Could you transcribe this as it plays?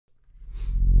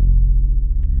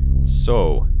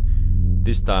So,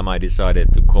 this time I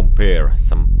decided to compare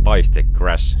some Paiste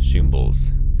crash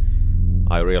cymbals.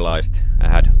 I realized I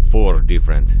had 4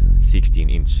 different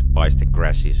 16-inch Paiste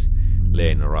crashes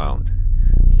laying around,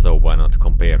 so why not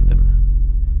compare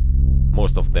them?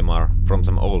 Most of them are from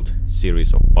some old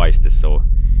series of Paiste, so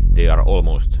they are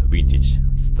almost vintage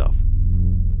stuff.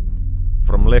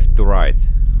 From left to right,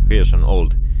 here's an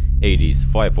old 80s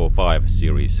 505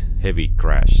 series heavy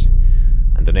crash,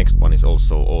 and the next one is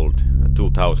also old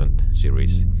 2000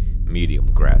 series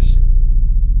medium crash.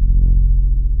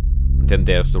 And then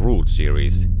there's the Root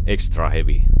series extra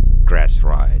heavy crash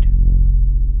ride.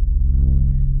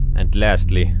 And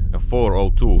lastly a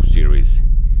 402 series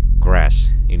crash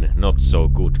in not so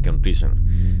good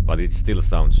condition, but it still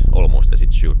sounds almost as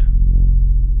it should.